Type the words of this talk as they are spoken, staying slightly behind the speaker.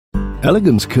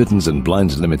Elegance Curtains and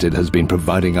Blinds Limited has been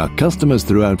providing our customers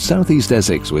throughout Southeast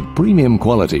Essex with premium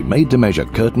quality made-to-measure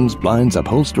curtains, blinds,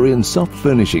 upholstery and soft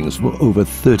furnishings for over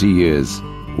 30 years.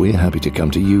 We're happy to come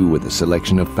to you with a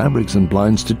selection of fabrics and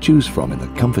blinds to choose from in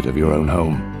the comfort of your own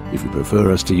home. If you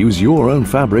prefer us to use your own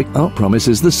fabric, our promise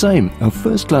is the same, a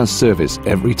first-class service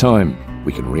every time.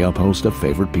 We can reupholster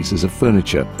favourite pieces of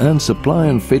furniture and supply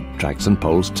and fit tracks and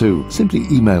poles too. Simply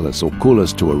email us or call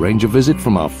us to arrange a visit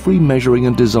from our free measuring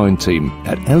and design team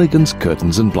at Elegance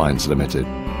Curtains and Blinds Limited.